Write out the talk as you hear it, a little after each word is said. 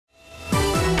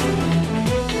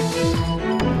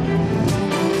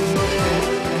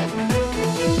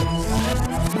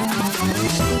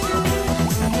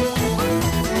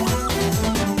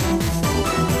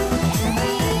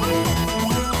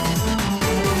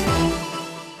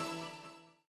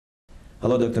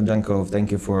Hello, Dr. Djankov.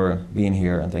 Thank you for being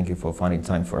here and thank you for finding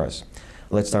time for us.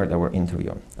 Let's start our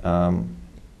interview.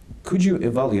 Could you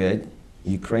evaluate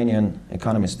Ukrainian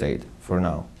economy state for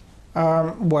now?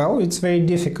 Well, it's very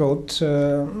difficult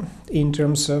in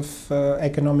terms of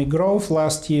economic growth.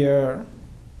 Last year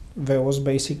there was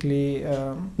basically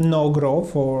no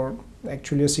growth, or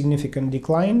actually a significant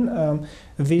decline.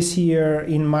 This year,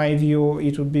 in my view,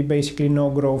 it would be basically no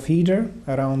growth either,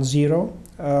 around zero.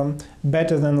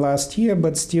 Better than last year,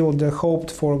 but still the hoped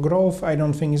for growth I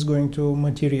don't think is going to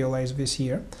materialize this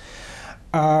year.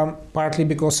 Partly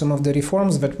because some of the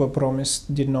reforms that were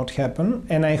promised did not happen,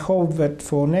 and I hope that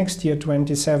for next year,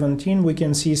 2017, we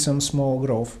can see some small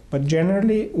growth. But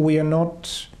generally, we are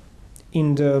not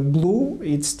in the blue.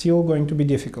 It's still going to be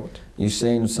difficult. You're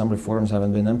saying some reforms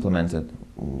haven't been implemented.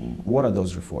 What are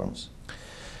those reforms?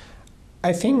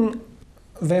 I think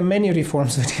there are many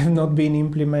reforms that have not been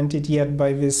implemented yet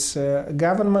by this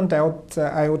government. I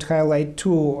would highlight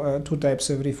two types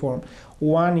of reform.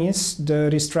 One is the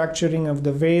restructuring of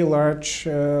the very large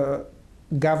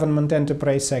government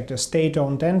enterprise sector,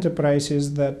 state-owned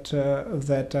enterprises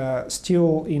that are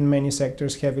still in many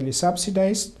sectors heavily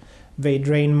subsidized. They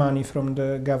drain money from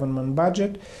the government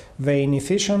budget. They're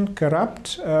inefficient,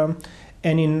 corrupt, and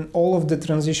in all of the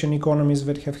transition economies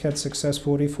that have had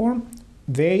successful reform,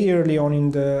 very early on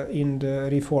in the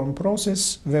reform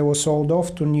process, they were sold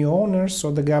off to new owners,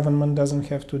 so the government doesn't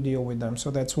have to deal with them.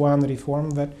 So that's one reform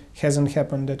that hasn't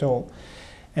happened at all.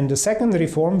 And the second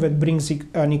reform that brings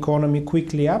an economy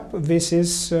quickly up, this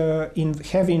is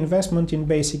heavy investment in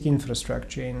basic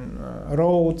infrastructure, in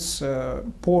roads,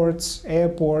 ports,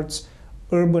 airports,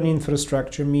 urban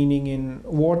infrastructure, meaning in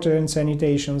water and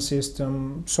sanitation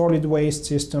system, solid waste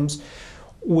systems,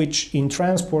 which in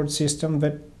transport system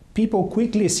that people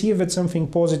quickly see that something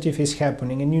positive is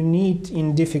happening. And you need,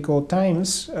 in difficult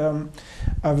times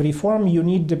of reform, you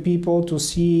need the people to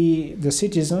see, the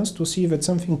citizens, to see that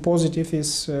something positive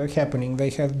is happening. They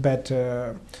have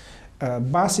better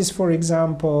buses, for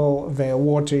example, their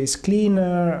water is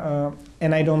cleaner,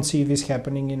 and I don't see this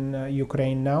happening in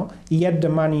Ukraine now, yet the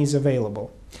money is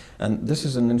available. And this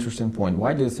is an interesting point.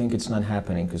 Why do you think it's not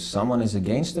happening? Because someone is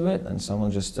against it and someone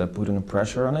just putting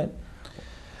pressure on it?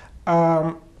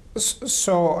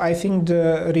 So I think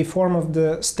the reform of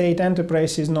the state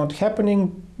enterprise is not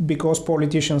happening because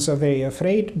politicians are very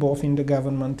afraid, both in the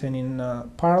government and in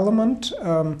parliament.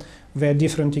 There are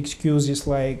different excuses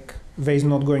like there is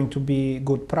not going to be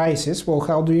good prices. Well,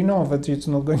 how do you know that it's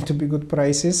not going to be good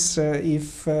prices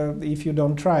if you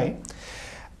don't try?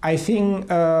 I think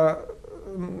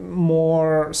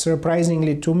more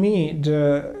surprisingly to me,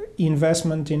 the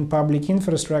investment in public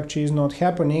infrastructure is not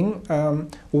happening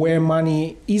where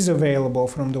money is available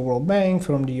from the World Bank,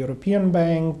 from the European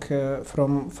Bank,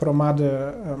 from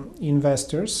other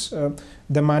investors.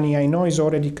 The money I know is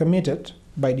already committed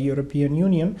by the European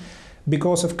Union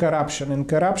because of corruption, and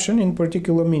corruption in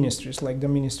particular ministries like the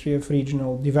Ministry of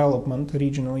Regional Development,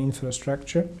 Regional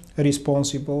Infrastructure,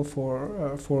 responsible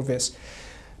for this.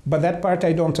 But that part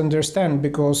I don't understand,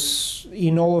 because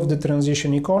in all of the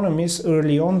transition economies,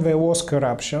 early on there was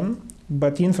corruption,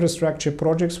 but infrastructure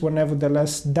projects were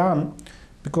nevertheless done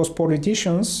because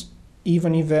politicians,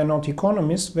 even if they're not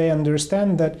economists, they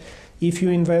understand that if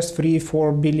you invest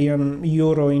 3-4 billion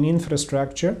euro in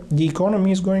infrastructure, the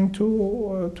economy is going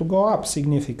to go up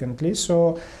significantly.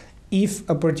 So if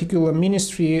a particular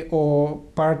ministry or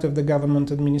part of the government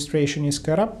administration is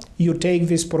corrupt, you take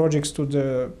these projects to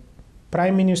the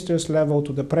Prime Minister's level,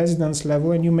 to the President's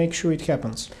level, and you make sure it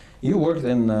happens. You worked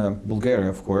in Bulgaria,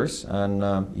 of course, and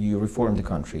you reformed the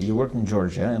country. You worked in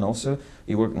Georgia, and also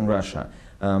you worked in Russia.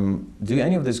 Do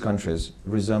any of these countries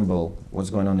resemble what's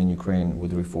going on in Ukraine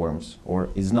with reforms, or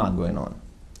is not going on?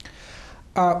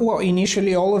 Well,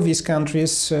 initially all of these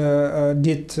countries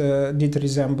did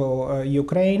resemble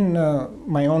Ukraine.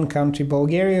 My own country,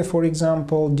 Bulgaria, for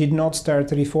example, did not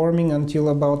start reforming until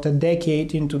about a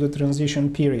decade into the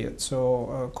transition period.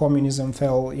 So communism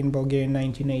fell in Bulgaria in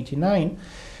 1989,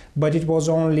 but it was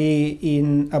only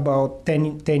in about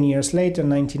 10 years later,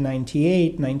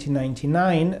 1998,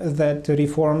 1999, that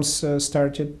reforms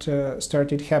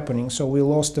started happening. So we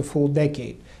lost a full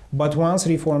decade. But once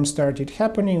reforms started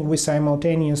happening, we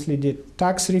simultaneously did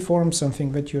tax reform,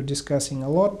 something that you're discussing a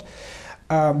lot,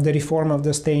 the reform of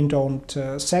the state-owned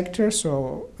sector,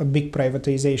 so a big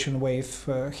privatization wave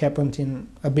happened in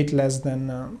a bit less than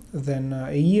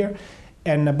a year,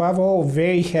 and above all,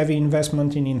 very heavy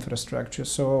investment in infrastructure.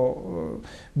 So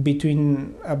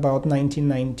between about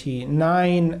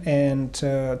 1999 and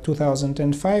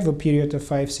 2005, a period of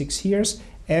 5-6 years,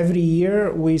 Every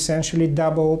year, we essentially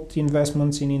doubled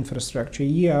investments in infrastructure,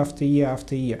 year after year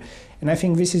after year. And I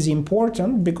think this is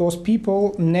important because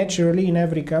people naturally in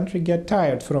every country get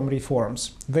tired from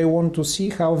reforms. They want to see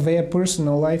how their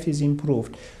personal life is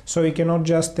improved. So you cannot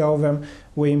just tell them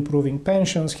we're improving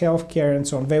pensions, healthcare, and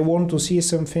so on. They want to see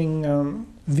something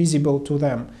visible to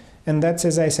them. And that's,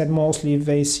 as I said, mostly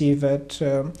they see that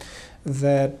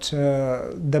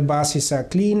the buses are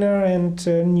cleaner and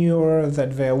newer,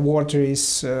 that their water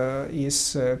is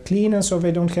cleaner, so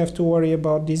they don't have to worry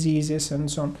about diseases and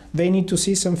so on. They need to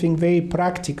see something very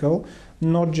practical,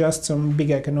 not just some big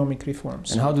economic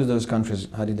reforms. And how do those countries,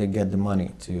 how did they get the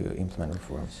money to implement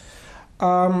reforms?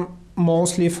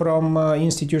 Mostly from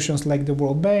institutions like the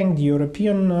World Bank, the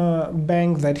European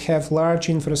Bank, that have large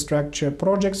infrastructure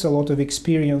projects, a lot of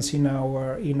experience in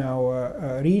our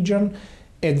region.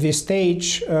 At this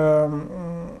stage,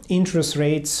 interest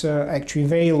rates are actually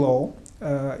very low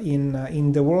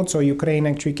in the world, so Ukraine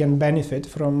actually can benefit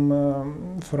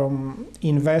from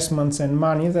investments and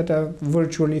money that are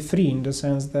virtually free, in the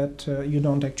sense that you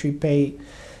don't actually pay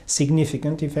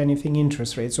significant, if anything,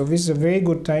 interest rates. So this is a very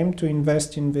good time to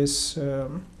invest in this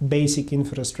basic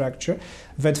infrastructure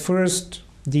that first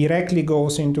directly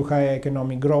goes into higher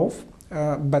economic growth.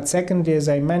 But secondly, as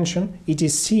I mentioned, it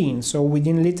is seen. So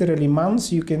within literally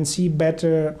months, you can see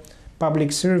better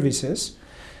public services.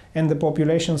 And the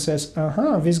population says,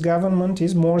 this government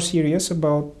is more serious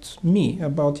about me,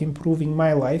 about improving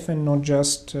my life, and not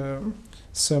just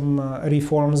some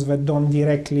reforms that don't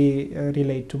directly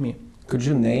relate to me. Could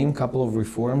you name a couple of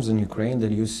reforms in Ukraine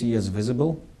that you see as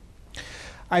visible?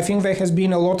 I think there has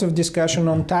been a lot of discussion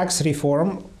on tax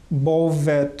reform, both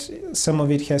that some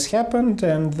of it has happened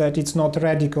and that it's not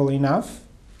radical enough.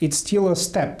 It's still a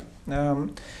step.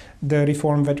 The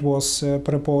reform that was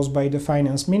proposed by the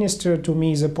finance minister, to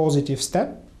me, is a positive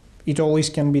step. It always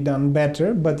can be done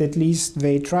better, but at least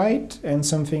they tried and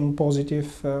something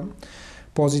positive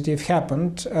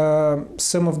happened.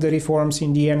 Some of the reforms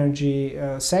in the energy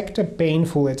sector,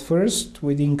 painful at first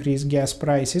with increased gas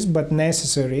prices, but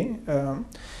necessary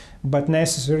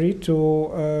to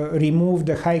remove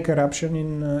the high corruption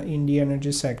in the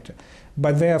energy sector.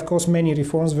 But there are, of course, many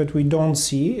reforms that we don't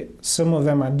see. Some of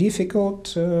them are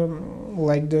difficult,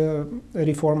 like the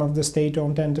reform of the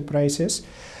state-owned enterprises.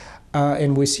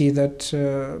 And we see that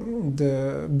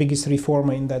the biggest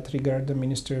reformer in that regard, the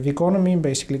Minister of Economy,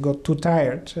 basically got too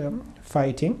tired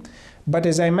fighting. But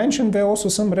as I mentioned, there are also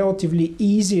some relatively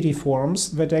easy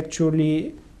reforms that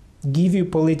actually give you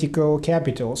political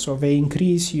capital. So they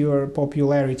increase your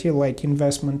popularity, like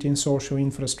investment in social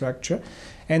infrastructure.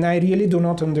 And I really do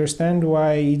not understand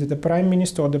why either the Prime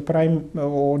Minister or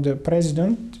the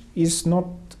President is not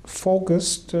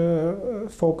focused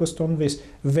on this.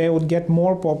 They would get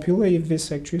more popular if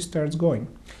this actually starts going.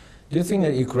 Do you think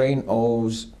that Ukraine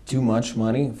owes too much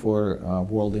money for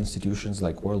world institutions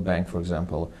like World Bank, for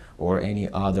example, or any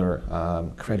other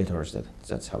creditors,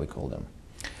 that's how we call them?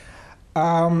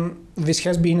 This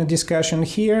has been a discussion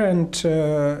here, and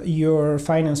your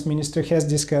finance minister has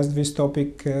discussed this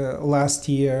topic last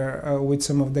year with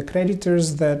some of the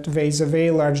creditors, that there is a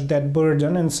very large debt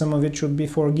burden and some of it should be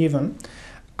forgiven.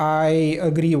 I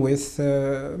agree with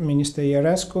Minister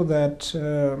Iarescu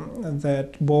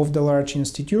that both the large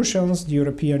institutions, the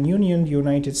European Union, the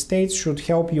United States, should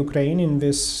help Ukraine in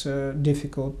this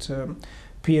difficult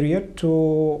period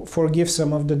to forgive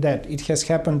some of the debt. It has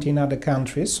happened in other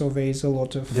countries, so there is a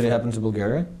lot of... Did it happen to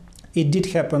Bulgaria? It did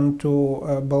happen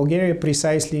to Bulgaria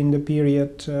precisely in the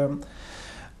period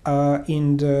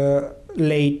in the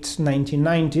late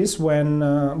 1990s, when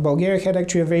Bulgaria had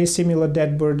actually a very similar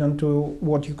debt burden to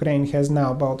what Ukraine has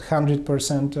now. About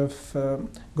 100% of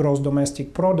gross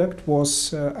domestic product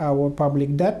was our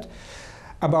public debt.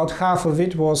 About half of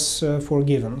it was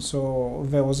forgiven. So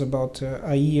there was about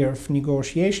a year of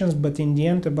negotiations, but in the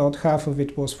end about half of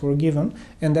it was forgiven,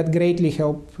 and that greatly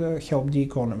helped the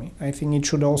economy. I think it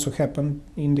should also happen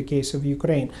in the case of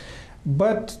Ukraine.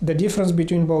 But the difference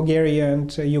between Bulgaria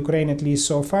and Ukraine, at least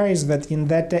so far, is that in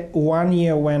that 1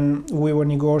 year when we were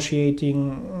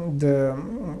negotiating the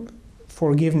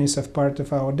forgiveness of part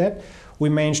of our debt, we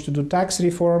managed to do tax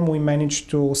reform, we managed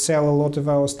to sell a lot of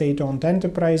our state-owned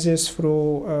enterprises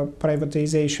through a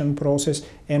privatization process,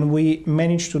 and we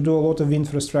managed to do a lot of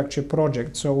infrastructure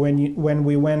projects. So when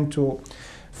we went to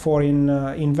foreign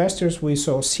investors, we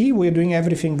saw, see, we're doing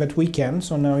everything that we can,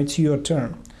 so now it's your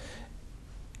turn.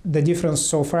 The difference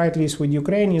so far, at least with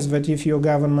Ukraine, is that if your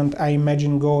government, I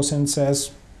imagine, goes and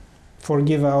says,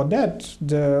 forgive our debt,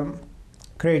 the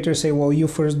creditors say, well, you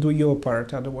first do your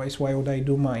part, otherwise why would I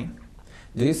do mine?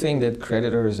 Do you think that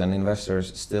creditors and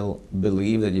investors still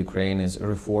believe that Ukraine is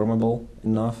reformable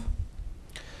enough?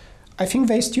 I think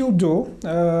they still do.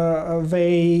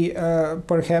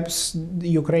 Perhaps the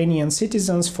Ukrainian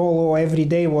citizens follow every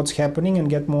day what's happening and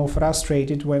get more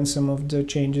frustrated when some of the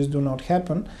changes do not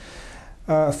happen.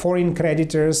 Foreign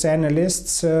creditors,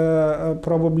 analysts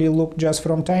probably look just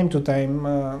from time to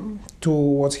time to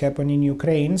what's happening in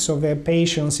Ukraine. So their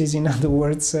patience is, in other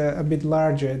words, a bit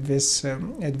larger at this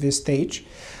stage.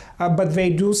 But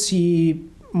they do see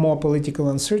more political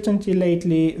uncertainty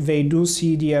lately. They do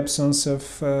see the absence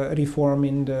of reform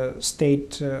in the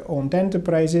state-owned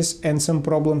enterprises and some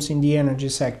problems in the energy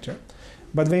sector.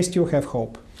 But they still have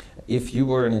hope. If you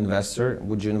were an investor,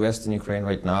 would you invest in Ukraine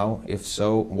right now? If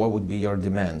so, what would be your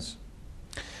demands?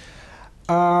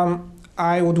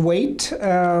 I would wait,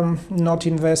 not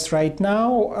invest right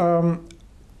now.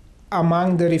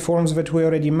 Among the reforms that we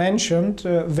already mentioned,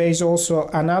 there is also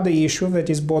another issue that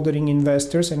is bothering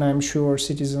investors, and I'm sure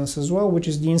citizens as well, which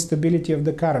is the instability of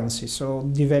the currency. So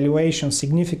devaluation,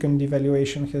 significant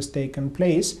devaluation has taken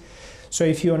place. So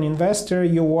if you're an investor,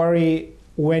 you worry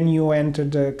when you enter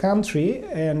the country,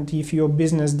 and if your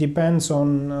business depends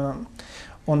on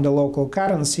the local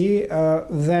currency,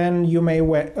 then you may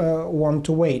want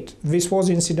to wait. This was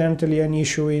incidentally an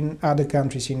issue in other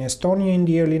countries, in Estonia in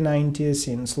the early 90s,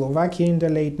 in Slovakia in the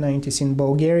late 90s, in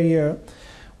Bulgaria,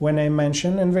 when I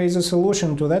mentioned, and there is a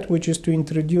solution to that, which is to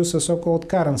introduce a so-called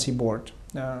currency board.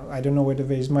 I don't know whether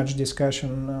there is much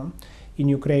discussion in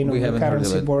Ukraine on the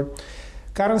currency board.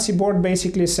 Currency board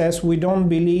basically says we don't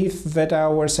believe that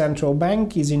our central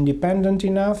bank is independent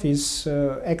enough, is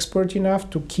expert enough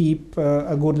to keep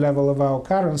a good level of our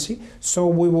currency, so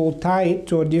we will tie it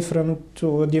to a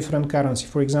different currency,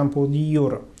 for example, the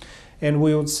euro. And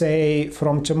we would say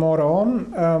from tomorrow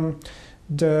on,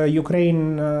 the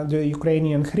Ukrainian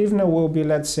hryvnia will be,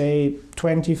 let's say,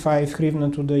 25 hryvnia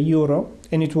to the euro,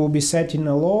 and it will be set in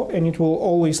a law, and it will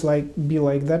always be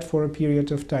like that for a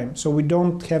period of time. So we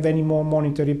don't have any more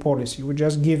monetary policy. We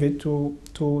just give it to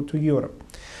Europe.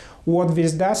 What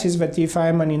this does is that if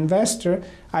I'm an investor,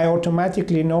 I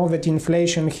automatically know that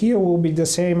inflation here will be the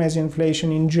same as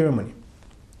inflation in Germany,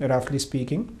 roughly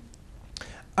speaking.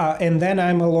 And then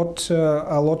I'm a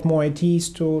lot more at ease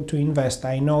to invest.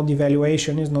 I know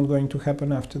devaluation is not going to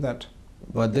happen after that.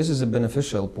 But this is a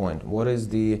beneficial point. What is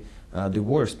the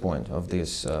worst point of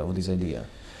this idea?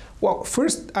 Well,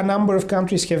 first, a number of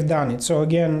countries have done it. So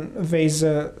again, there's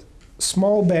a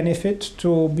small benefit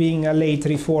to being a late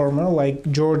reformer, like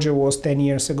Georgia was 10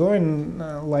 years ago, and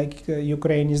like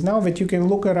Ukraine is now, that you can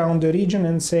look around the region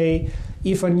and say,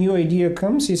 if a new idea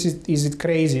comes, is it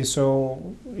crazy? So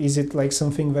is it like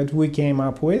something that we came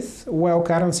up with? Well,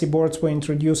 currency boards were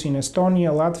introduced in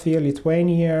Estonia, Latvia,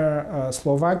 Lithuania,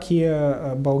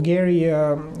 Slovakia,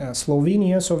 Bulgaria,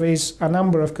 Slovenia. So there's a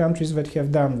number of countries that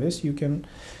have done this. You can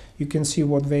see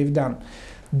what they've done.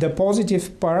 The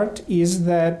positive part is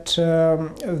that,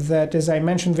 as I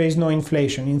mentioned, there is no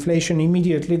inflation. Inflation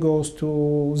immediately goes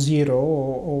to zero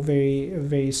or very,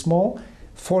 very small.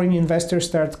 Foreign investors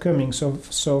start coming,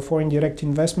 so foreign direct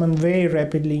investment very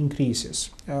rapidly increases.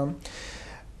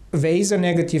 There is a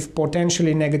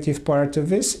potentially negative part of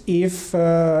this if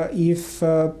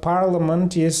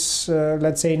Parliament is,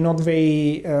 let's say, not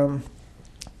very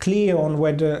clear on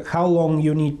how long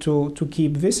you need to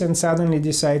keep this, and suddenly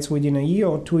decides within a year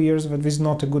or 2 years that this is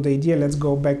not a good idea. Let's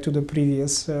go back to the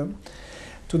previous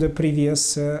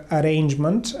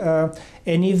arrangement.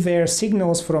 And if there are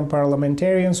signals from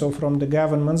parliamentarians or from the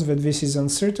governments that this is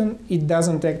uncertain, it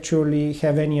doesn't actually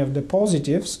have any of the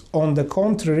positives. On the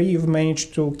contrary, you've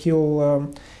managed to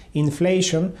kill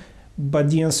inflation, but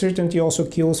the uncertainty also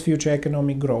kills future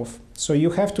economic growth. So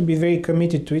you have to be very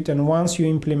committed to it, and once you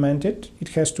implement it, it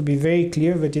has to be very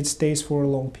clear that it stays for a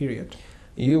long period.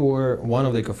 You were one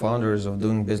of the co-founders of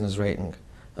Doing Business Rating.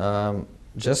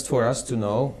 Just for us to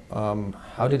know,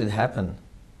 how did it happen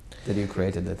that you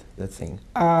created that thing?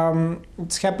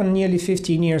 It's happened nearly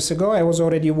 15 years ago. I was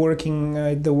already working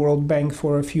at the World Bank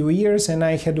for a few years, and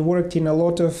I had worked in a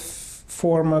lot of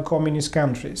former communist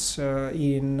countries,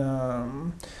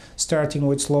 starting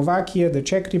with Slovakia, the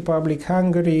Czech Republic,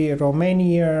 Hungary,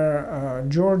 Romania,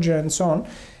 Georgia, and so on.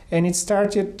 And it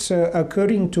started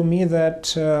occurring to me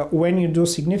that when you do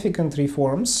significant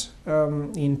reforms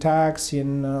in tax,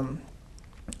 in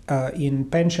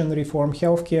pension reform,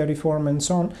 healthcare reform, and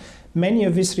so on, many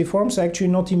of these reforms are actually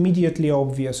not immediately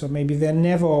obvious, or maybe they're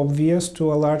never obvious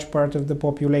to a large part of the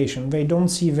population. They don't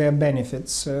see their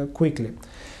benefits quickly.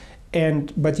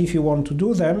 But if you want to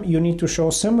do them, you need to show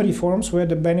some reforms where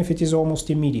the benefit is almost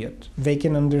immediate. They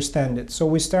can understand it. So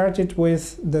we started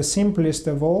with the simplest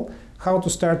of all, how to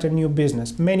start a new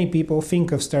business. Many people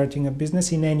think of starting a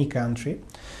business in any country,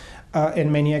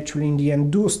 and many actually in the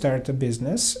end do start a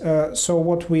business. So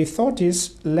what we thought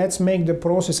is, let's make the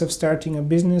process of starting a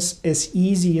business as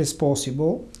easy as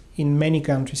possible in many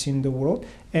countries in the world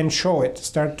and show it,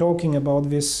 start talking about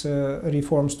these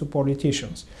reforms to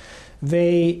politicians.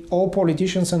 All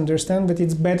politicians understand that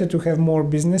it's better to have more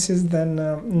businesses than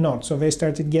not. So they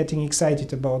started getting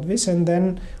excited about this, and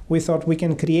then we thought we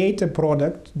can create a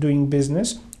product doing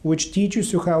business which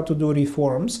teaches you how to do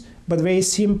reforms, but very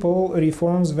simple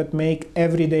reforms that make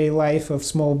everyday life of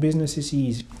small businesses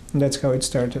easy. And that's how it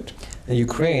started.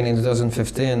 Ukraine in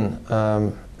 2015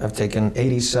 have taken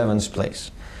 87th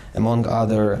place among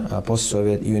other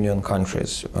post-Soviet Union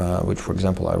countries, which, for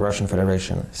example, are Russian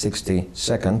Federation,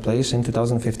 62nd place in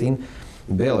 2015,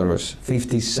 Belarus,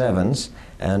 57th,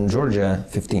 and Georgia,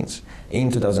 15th.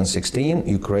 In 2016,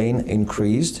 Ukraine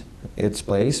increased its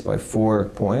place by 4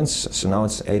 points, so now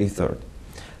it's 83rd.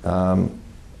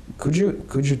 Could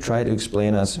you try to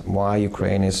explain us why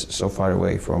Ukraine is so far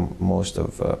away from most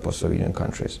of post-Soviet Union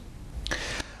countries?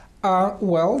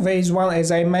 Well, there is one,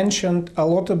 as I mentioned, a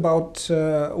lot about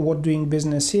what doing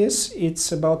business is.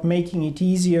 It's about making it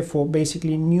easier for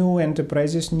basically new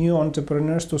enterprises, new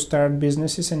entrepreneurs to start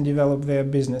businesses and develop their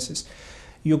businesses.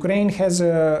 Ukraine has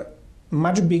a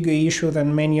much bigger issue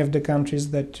than many of the countries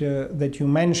that you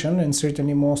mentioned, and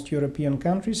certainly most European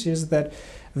countries, is that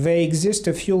there exist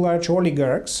a few large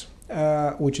oligarchs,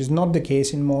 which is not the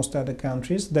case in most other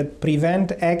countries, that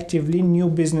prevent actively new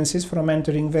businesses from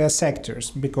entering their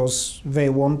sectors because they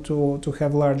want to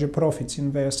have larger profits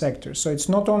in their sectors. So it's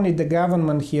not only the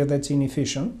government here that's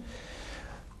inefficient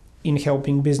in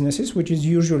helping businesses, which is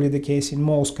usually the case in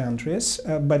most countries,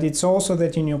 but it's also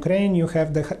that in Ukraine you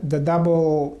have the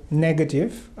double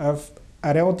negative of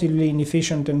a relatively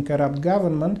inefficient and corrupt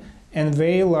government and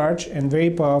very large and very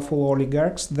powerful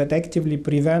oligarchs that actively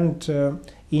prevent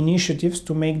initiatives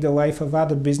to make the life of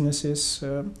other businesses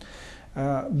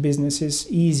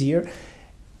easier.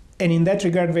 And in that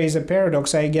regard, there is a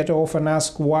paradox. I get often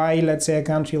asked why, let's say, a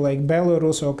country like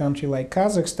Belarus or a country like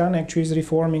Kazakhstan actually is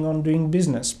reforming on doing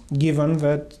business, given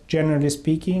that, generally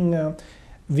speaking,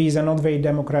 these are not very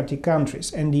democratic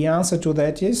countries. And the answer to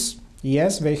that is,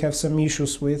 yes, they have some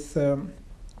issues with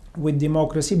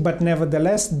democracy, but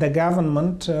nevertheless, the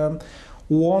government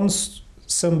wants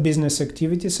some business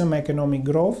activity, some economic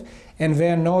growth, and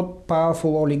there are not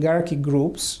powerful oligarchic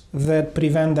groups that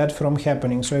prevent that from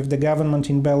happening. So if the government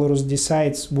in Belarus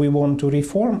decides we want to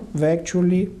reform, they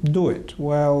actually do it.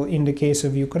 Well, in the case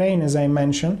of Ukraine, as I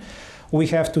mentioned, we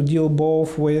have to deal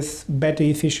both with better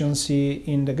efficiency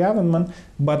in the government,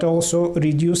 but also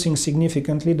reducing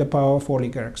significantly the power of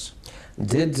oligarchs.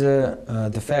 Did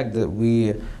the fact that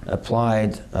we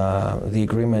applied the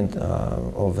agreement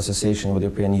of association with the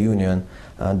European Union,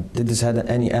 did this have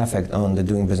any effect on the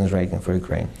doing business ranking for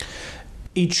Ukraine?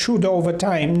 It should over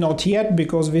time, not yet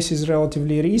because this is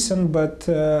relatively recent,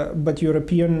 but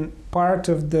European part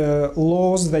of the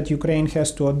laws that Ukraine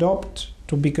has to adopt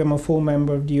to become a full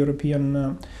member of the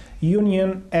European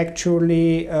Union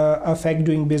actually affect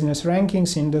doing business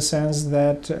rankings in the sense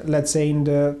that, let's say, in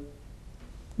the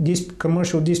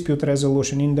commercial dispute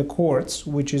resolution in the courts,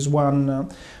 which is one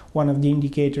of the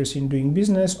indicators in doing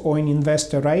business, or in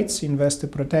investor rights, investor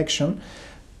protection,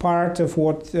 part of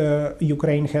what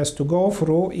Ukraine has to go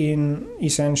through in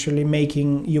essentially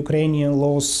making Ukrainian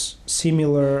laws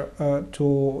similar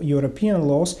to European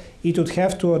laws, it would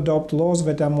have to adopt laws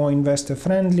that are more investor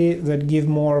friendly, that give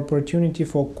more opportunity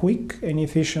for quick and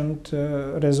efficient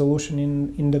resolution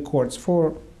in the courts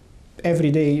for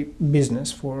everyday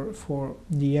business, for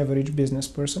the average business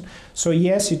person. So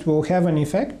yes, it will have an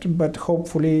effect, but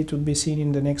hopefully it will be seen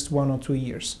in the next 1 or 2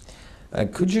 years.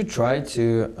 Could you try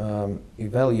to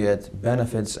evaluate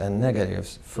benefits and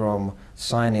negatives from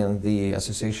signing the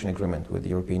association agreement with the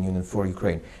European Union for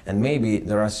Ukraine? And maybe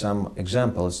there are some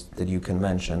examples that you can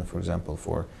mention, for example,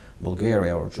 for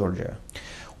Bulgaria or Georgia.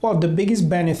 Well, the biggest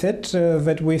benefit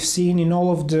that we've seen in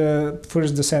all of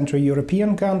the Central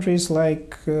European countries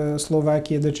like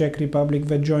Slovakia, the Czech Republic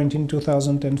that joined in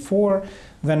 2004,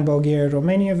 then Bulgaria,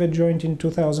 Romania that joined in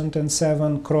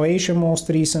 2007, Croatia most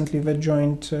recently that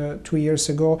joined 2 years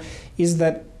ago, is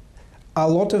that a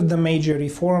lot of the major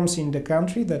reforms in the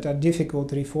country that are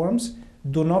difficult reforms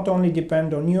do not only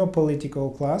depend on your political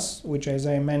class, which, as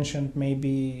I mentioned, may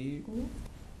be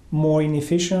more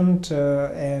inefficient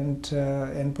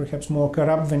and perhaps more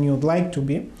corrupt than you'd like to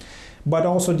be, but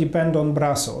also depend on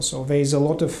Brussels. So there is a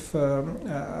lot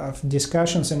of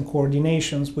discussions and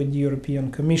coordinations with the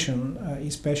European Commission,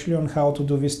 especially on how to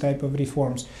do this type of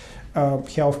reforms,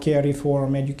 healthcare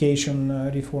reform,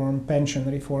 education reform, pension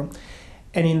reform.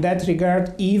 And in that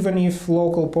regard, even if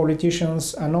local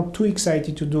politicians are not too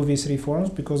excited to do these reforms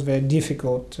because they're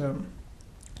difficult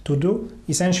to do,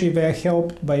 essentially they're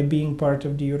helped by being part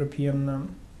of the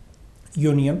European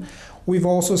Union. We've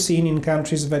also seen in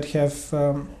countries that have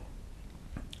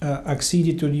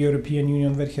acceded to the European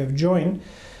Union, that have joined,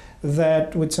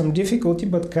 that with some difficulty,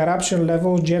 but corruption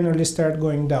levels generally start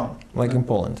going down. Like in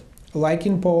Poland? Like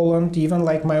in Poland, even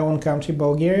like my own country,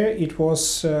 Bulgaria, it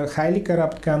was a highly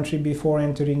corrupt country before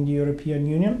entering the European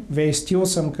Union. There is still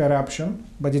some corruption,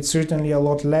 but it's certainly a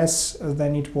lot less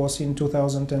than it was in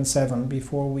 2007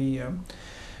 before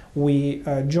we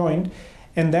joined.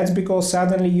 And that's because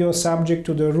suddenly you're subject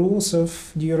to the rules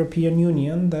of the European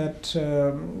Union that,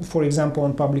 for example,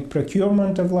 on public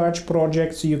procurement of large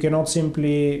projects, you cannot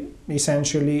simply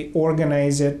essentially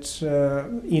organize it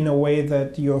in a way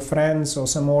that your friends or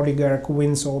some oligarch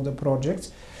wins all the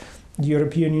projects. The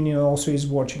European Union also is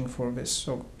watching for this.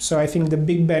 So I think the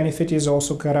big benefit is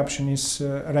also corruption is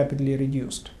rapidly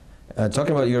reduced.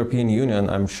 Talking about European Union,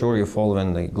 I'm sure you're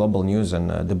following the global news and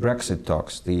the Brexit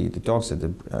talks, the talks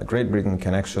that Great Britain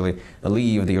can actually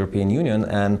leave the European Union.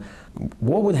 And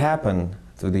what would happen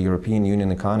to the European Union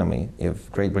economy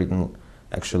if Great Britain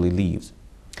actually leaves?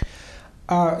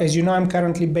 As you know, I'm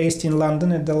currently based in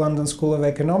London at the London School of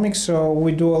Economics, so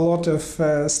we do a lot of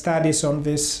studies on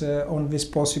this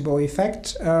possible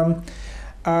effect.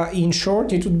 In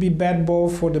short, it would be bad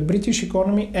both for the British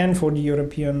economy and for the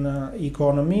European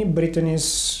economy. Britain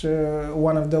is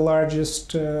one of the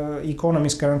largest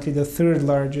economies, currently the third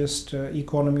largest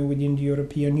economy within the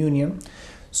European Union.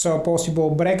 So a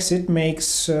possible Brexit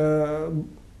makes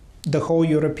the whole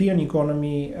European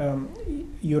economy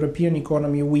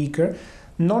weaker,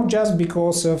 not just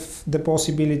because of the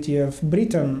possibility of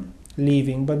Britain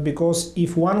leaving, but because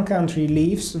if one country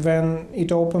leaves, then it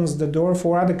opens the door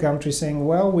for other countries saying,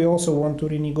 well, we also want to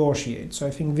renegotiate. So I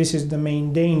think this is the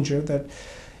main danger, that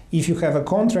if you have a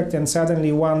contract and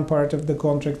suddenly one part of the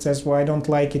contract says, well, I don't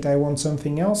like it, I want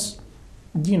something else,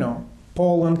 you know,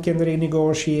 Poland can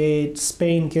renegotiate,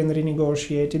 Spain can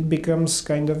renegotiate, it becomes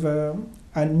kind of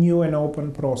a new and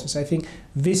open process. I think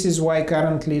this is why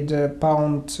currently the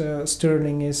pound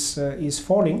sterling is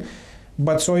falling.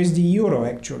 But so is the euro,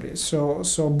 actually.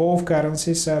 So both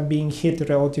currencies are being hit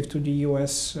relative to the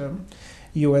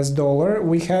US dollar.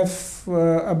 We have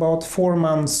about 4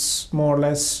 months, more or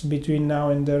less, between now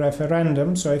and the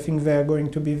referendum. So I think they are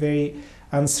going to be very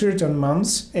uncertain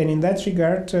months. And in that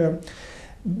regard,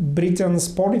 Britain's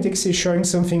politics is showing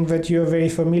something that you're very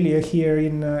familiar here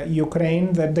in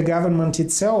Ukraine, that the government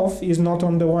itself is not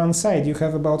on the one side. You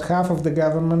have about half of the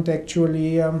government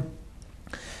actually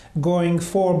going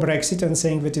for Brexit and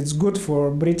saying that it's good for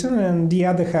Britain, and the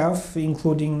other half,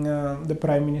 including the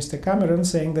Prime Minister Cameron,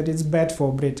 saying that it's bad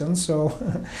for Britain. So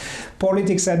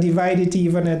politics are divided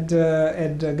even at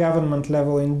the government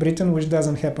level in Britain, which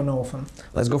doesn't happen often.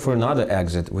 Let's go for another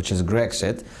exit, which is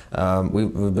Grexit.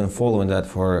 We've been following that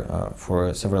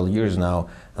for several years now.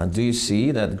 Do you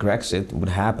see that Grexit would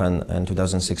happen in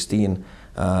 2016?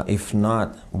 If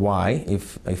not, why?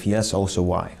 If yes, also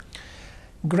why?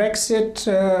 Grexit,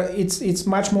 it's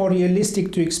much more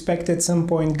realistic to expect at some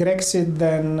point Grexit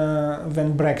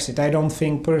than Brexit. I don't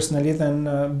think personally then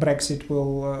Brexit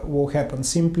will happen.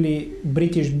 Simply,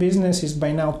 British business is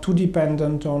by now too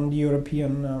dependent on the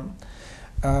European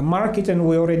market, and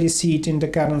we already see it in the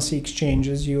currency exchange,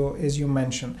 as you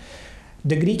mentioned.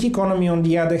 The Greek economy, on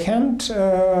the other hand,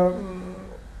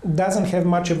 doesn't have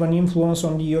much of an influence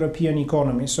on the European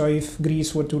economy. So if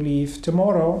Greece were to leave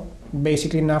tomorrow,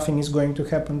 basically nothing is going to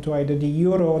happen to either the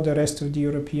euro or the rest of the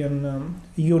European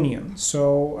Union.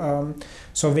 So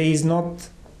there is not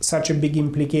such a big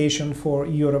implication for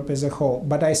Europe as a whole.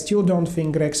 But I still don't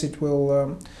think Grexit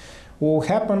will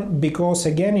happen, because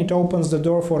again it opens the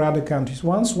door for other countries.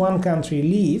 Once one country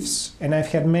leaves, and I've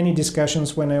had many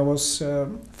discussions when I was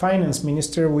finance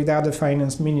minister with other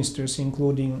finance ministers,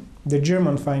 including the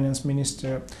German finance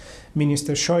minister,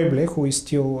 Minister Schäuble, who is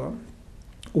still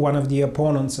one of the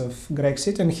opponents of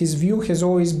Grexit, and his view has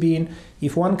always been,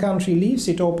 if one country leaves,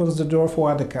 it opens the door for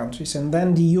other countries, and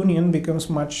then the union becomes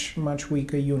much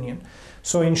weaker union.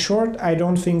 So in short, I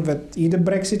don't think that either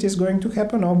Brexit is going to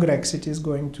happen or Grexit is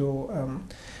going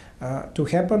to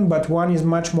happen, but one is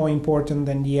much more important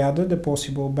than the other, the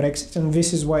possible Brexit, and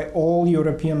this is why all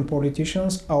European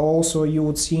politicians are also, you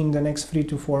would see in the next 3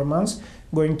 to 4 months,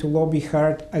 going to lobby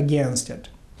hard against it.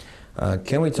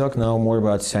 Can we talk now more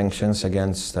about sanctions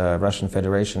against Russian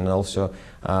Federation, and also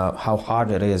how hard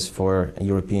it is for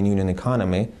European Union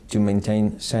economy to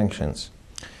maintain sanctions?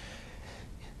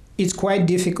 It's quite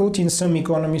difficult in some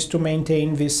economies to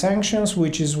maintain these sanctions,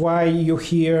 which is why you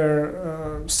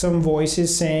hear some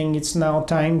voices saying it's now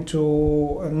time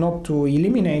to not to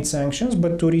eliminate sanctions,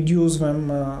 but to reduce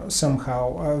them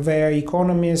somehow. There are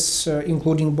economies,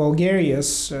 including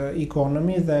Bulgaria's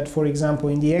economy, that, for example,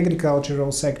 in the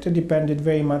agricultural sector depended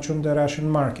very much on the Russian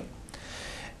market.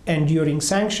 And during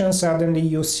sanctions, suddenly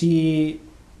you see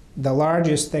the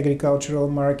largest agricultural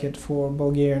market for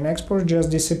Bulgarian exports just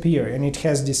disappear, and it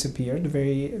has disappeared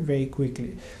very, very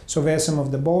quickly. So there are some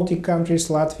of the Baltic countries,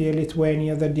 Latvia,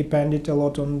 Lithuania, that depended a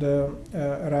lot on the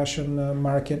Russian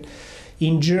market.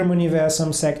 In Germany, there are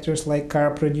some sectors like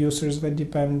car producers that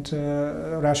depend.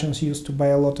 Russians used to buy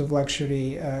a lot of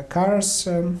luxury cars,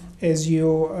 as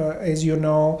you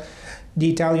know. The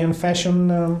Italian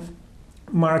fashion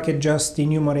market, just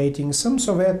enumerating some.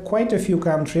 So there are quite a few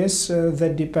countries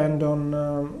that depend on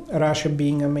Russia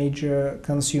being a major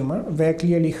consumer. They're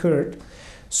clearly hurt.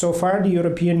 So far, the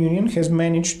European Union has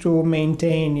managed to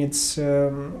maintain its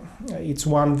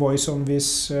one voice on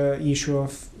this issue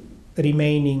of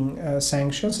remaining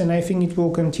sanctions, and I think it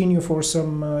will continue for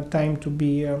some time to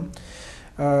be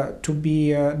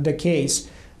the case.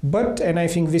 But, and I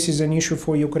think this is an issue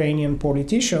for Ukrainian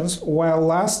politicians, while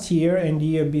last year and the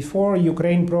year before,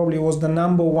 Ukraine probably was the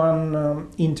number one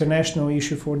international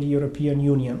issue for the European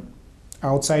Union.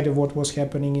 Outside of what was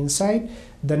happening inside,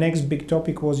 the next big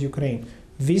topic was Ukraine.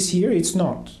 This year, it's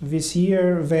not. This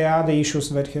year, there are other issues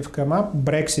that have come up.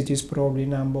 Brexit is probably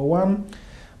number one.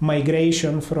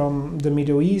 Migration from the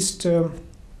Middle East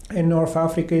and North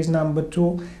Africa is number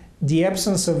two. The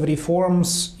absence of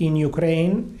reforms in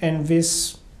Ukraine and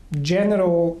this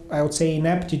general, I would say,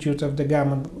 ineptitude of the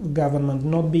government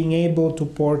not being able to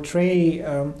portray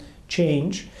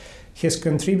change has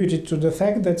contributed to the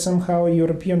fact that somehow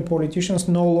European politicians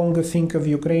no longer think of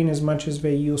Ukraine as much as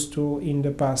they used to in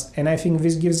the past. And I think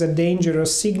this gives a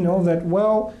dangerous signal that,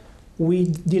 well, we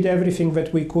did everything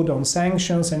that we could on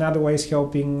sanctions and otherwise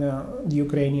helping the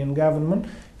Ukrainian government.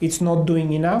 It's not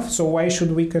doing enough, so why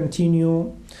should we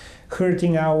continue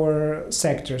hurting our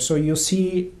sector? So you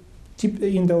see,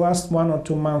 in the last 1 or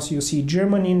 2 months, you see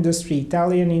German industry,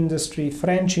 Italian industry,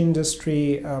 French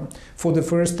industry, for the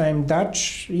first time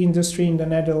Dutch industry in the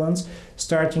Netherlands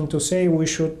starting to say we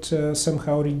should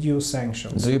somehow reduce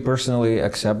sanctions. Do you personally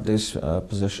accept this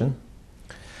position?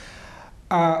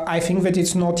 I think that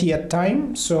it's not yet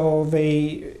time. So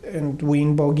we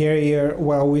in Bulgaria,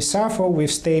 while we suffer,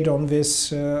 we've stayed on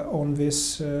this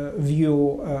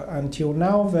view until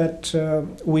now that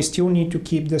we still need to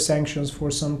keep the sanctions for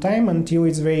some time until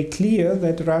it's very clear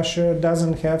that Russia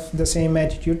doesn't have the same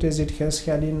attitude as it has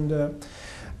had in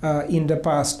the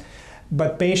past.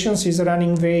 But patience is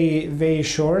running very, very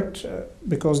short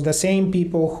because the same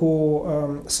people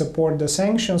who support the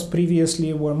sanctions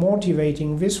previously were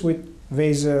motivating this with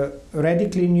there's a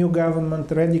radically new government,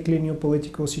 radically new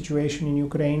political situation in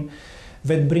Ukraine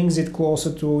that brings it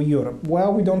closer to Europe.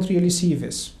 Well, we don't really see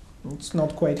this. It's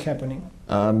not quite happening.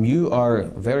 You are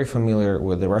very familiar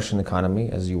with the Russian economy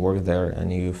as you work there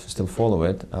and you still follow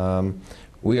it.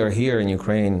 We are here in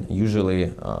Ukraine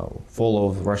usually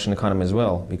follow the Russian economy as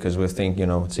well because we think,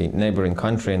 it's a neighboring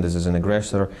country and this is an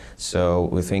aggressor, so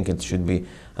we think it should be,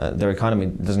 their economy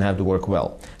doesn't have to work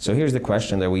well. So here's the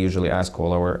question that we usually ask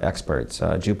all our experts,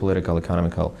 geopolitical,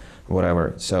 economical,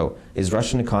 whatever. So is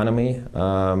Russian economy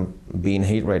being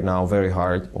hit right now very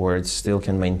hard, or it still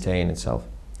can maintain itself?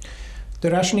 The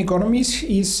Russian economy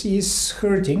is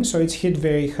hurting, so it's hit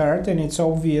very hard, and it's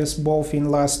obvious both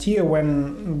in last year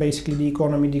when basically the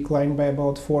economy declined by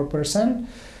about 4%,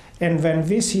 and then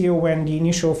this year when the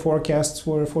initial forecasts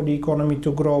were for the economy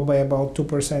to grow by about 2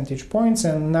 percentage points,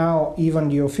 and now even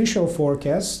the official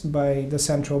forecast by the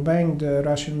central bank, the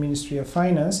Russian Ministry of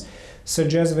Finance,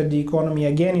 suggests that the economy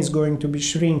again is going to be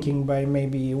shrinking by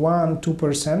maybe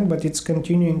 1-2%, but it's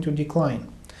continuing to decline.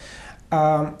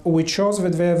 Which shows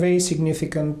that there are very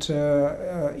significant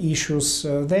issues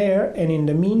there, and in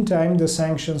the meantime the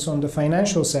sanctions on the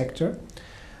financial sector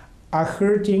are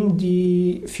hurting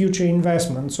the future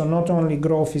investment. So not only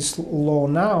growth is low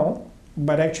now,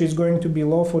 but actually it's going to be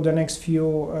low for the next few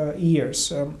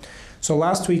years. So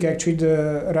last week actually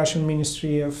the Russian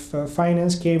Ministry of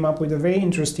Finance came up with a very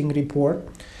interesting report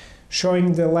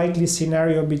showing the likely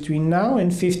scenario between now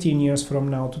and 15 years from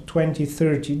now to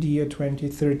 2030, the year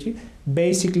 2030,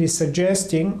 basically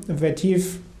suggesting that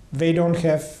if they don't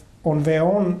have on their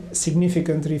own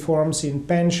significant reforms in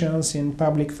pensions, in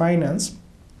public finance,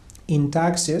 in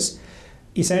taxes,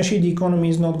 essentially the economy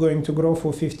is not going to grow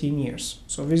for 15 years.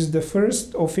 So this is the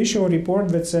first official report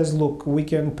that says, look, we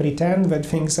can pretend that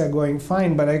things are going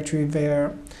fine, but actually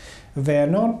they're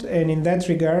not. And in that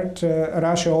regard,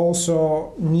 Russia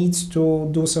also needs to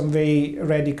do some very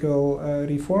radical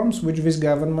reforms, which this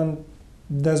government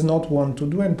does not want to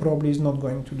do and probably is not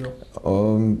going to do.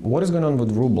 What is going on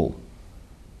with ruble?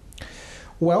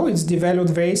 Well, it's devalued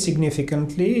very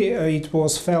significantly. It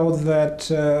was felt that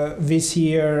this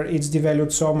year it's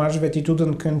devalued so much that it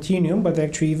wouldn't continue, but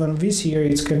actually even this year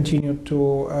it's continued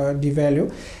to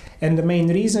devalue. And the main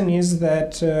reason is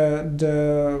that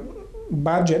the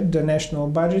budget, the national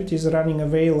budget, is running a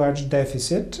very large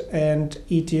deficit, and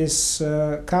it is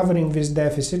covering this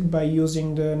deficit by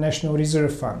using the National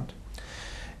Reserve Fund.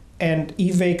 And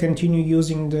if they continue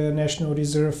using the National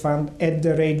Reserve Fund at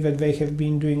the rate that they have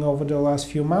been doing over the last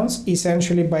few months,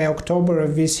 essentially by October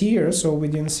of this year, so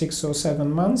within 6 or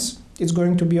 7 months, it's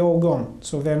going to be all gone.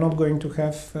 So they're not going to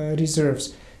have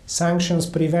reserves. Sanctions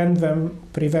prevent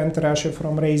Russia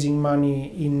from raising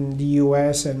money in the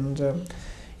US and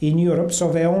in Europe.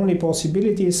 So the only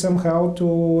possibility is somehow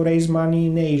to raise money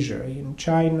in Asia, in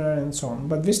China and so on.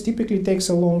 But this typically takes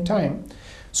a long time.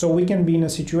 So we can be in a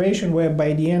situation where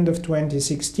by the end of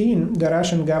 2016, the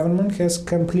Russian government has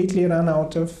completely run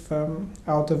out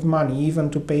of money, even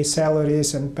to pay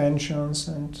salaries and pensions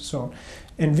and so on.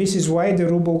 And this is why the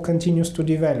ruble continues to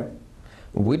devalue.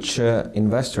 Which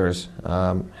investors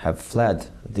have fled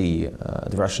the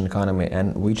Russian economy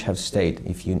and which have stayed?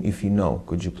 If you know,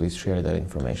 could you please share that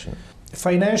information?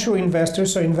 Financial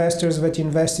investors, so investors that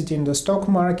invested in the stock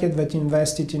market, that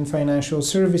invested in financial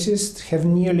services, have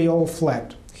nearly all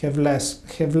fled, have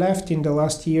left in the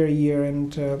last year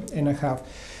and a half.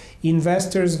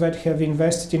 Investors that have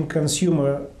invested in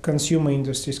consumer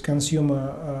industries,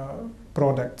 consumer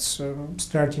products,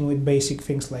 starting with basic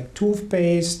things like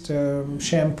toothpaste,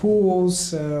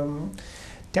 shampoos,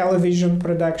 television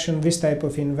production, this type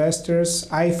of investors,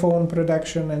 iPhone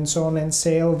production and so on and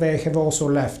sale, they have also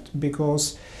left,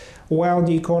 because while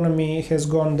the economy has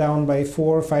gone down by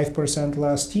 4 or 5%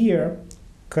 last year,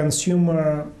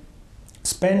 consumer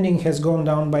spending has gone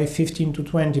down by 15 to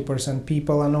 20%.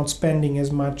 People are not spending as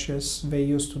much as they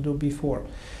used to do before.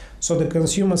 So the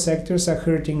consumer sectors are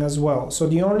hurting as well. So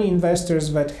the only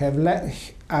investors that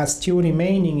are still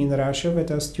remaining in Russia,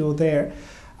 that are still there,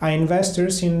 are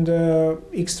investors in the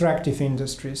extractive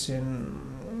industries,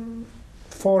 in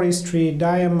forestry,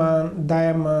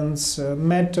 diamonds,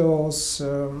 metals,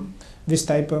 this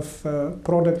type of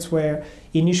products where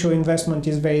initial investment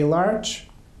is very large.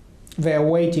 They are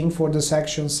waiting for the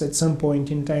sanctions at some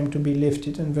point in time to be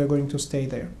lifted, and they're going to stay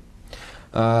there.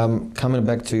 Coming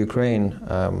back to Ukraine,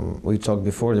 we talked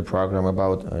before the program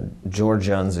about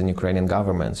Georgians and Ukrainian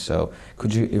governments. So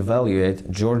could you evaluate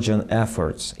Georgian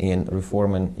efforts in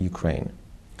reforming Ukraine?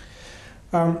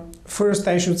 First,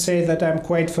 I should say that I'm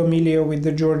quite familiar with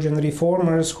the Georgian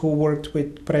reformers who worked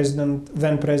with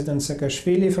then President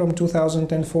Saakashvili from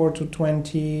 2004 to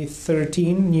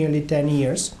 2013, nearly 10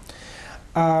 years.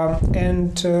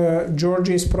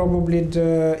 Georgia is probably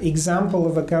the example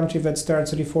of a country that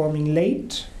starts reforming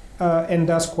late and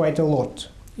does quite a lot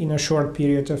in a short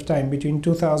period of time. Between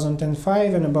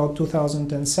 2005 and about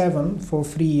 2007, for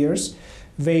 3 years,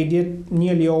 they did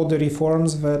nearly all the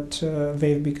reforms that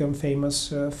they've become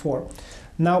famous for.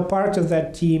 Now part of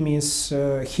that team is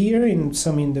here,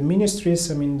 some in the ministry,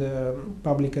 some in the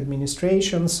public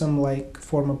administration, some like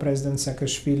former President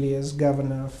Saakashvili as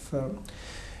governor of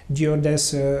the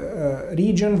Odessa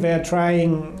region. They are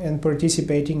trying and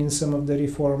participating in some of the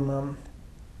reform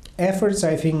efforts.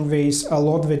 I think there is a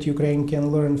lot that Ukraine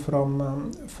can learn from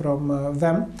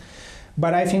them.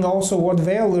 But I think also what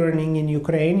they are learning in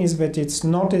Ukraine is that it's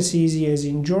not as easy as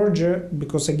in Georgia,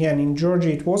 because again, in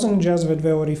Georgia it wasn't just that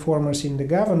there were reformers in the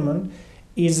government,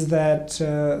 is that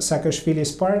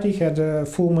Saakashvili's party had a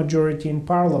full majority in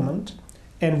parliament,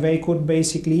 and they could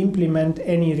basically implement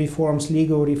any reforms,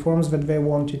 legal reforms that they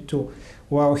wanted to.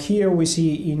 While here we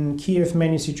see in Kiev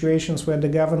many situations where the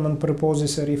government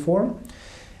proposes a reform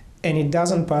and it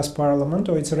doesn't pass parliament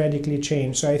or it's radically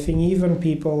changed. So I think even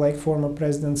people like former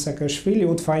President Saakashvili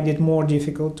would find it more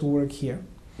difficult to work here.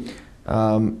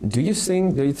 Do you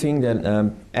think that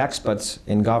expats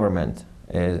in government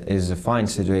is a fine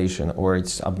situation, or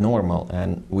it's abnormal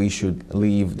and we should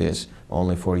leave this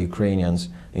only for Ukrainians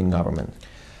in government?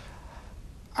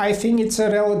 I think it's a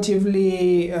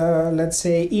relatively, let's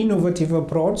say, innovative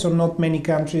approach. So not many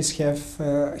countries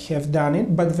have done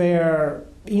it, but there are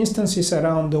instances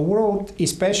around the world,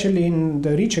 especially in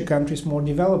the richer countries, more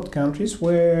developed countries,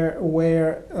 where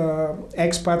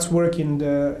expats work in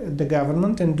the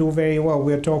government and do very well.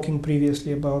 We were talking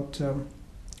previously about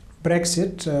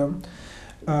Brexit,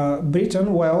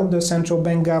 Britain, well, the central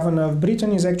bank governor of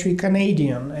Britain is actually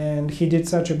Canadian, and he did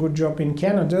such a good job in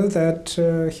Canada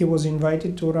that he was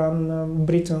invited to run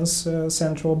Britain's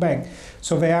central bank.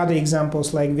 So there are other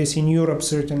examples like this in Europe.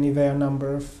 Certainly there are a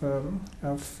number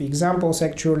of examples.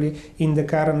 Actually, in the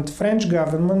current French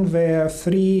government, there are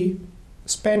 3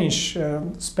 Spanish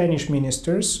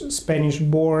ministers,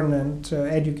 Spanish-born and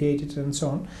educated and so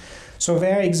on. So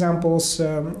there are examples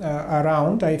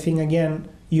around. I think, again,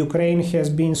 Ukraine has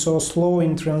been so slow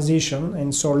in transition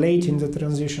and so late in the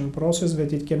transition process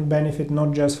that it can benefit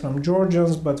not just from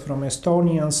Georgians but from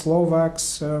Estonians,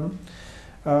 Slovaks.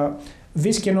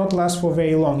 This cannot last for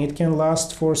very long. It can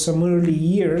last for some early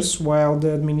years while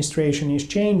the administration is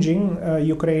changing.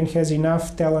 Ukraine has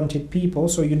enough talented people,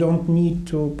 so you don't need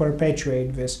to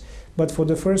perpetuate this. But for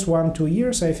the first 1-2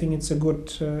 years, I think it's a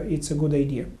good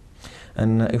idea.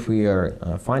 And if we are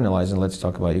finalizing, let's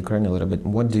talk about Ukraine a little bit.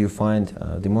 What do you find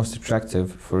the most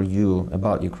attractive for you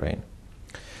about Ukraine?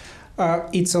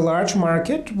 It's a large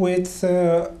market with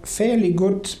fairly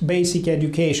good basic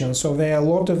education. So there are a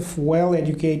lot of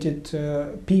well-educated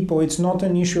people. It's not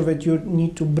an issue that you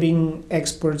need to bring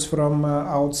experts from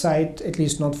outside, at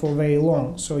least not for very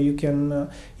long. So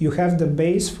you have the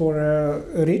base for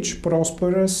a rich,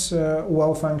 prosperous,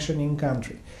 well-functioning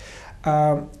country.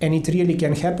 And it really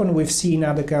can happen. We've seen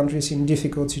other countries in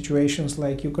difficult situations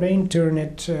like Ukraine turn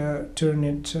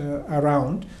it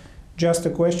around. Just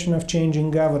a question of changing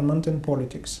government and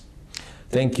politics.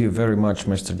 Thank you very much,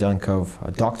 Mr.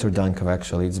 Djankov, Dr. Djankov,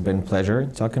 actually. It's been a pleasure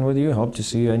talking with you. Hope to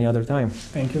see you any other time.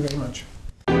 Thank you very much.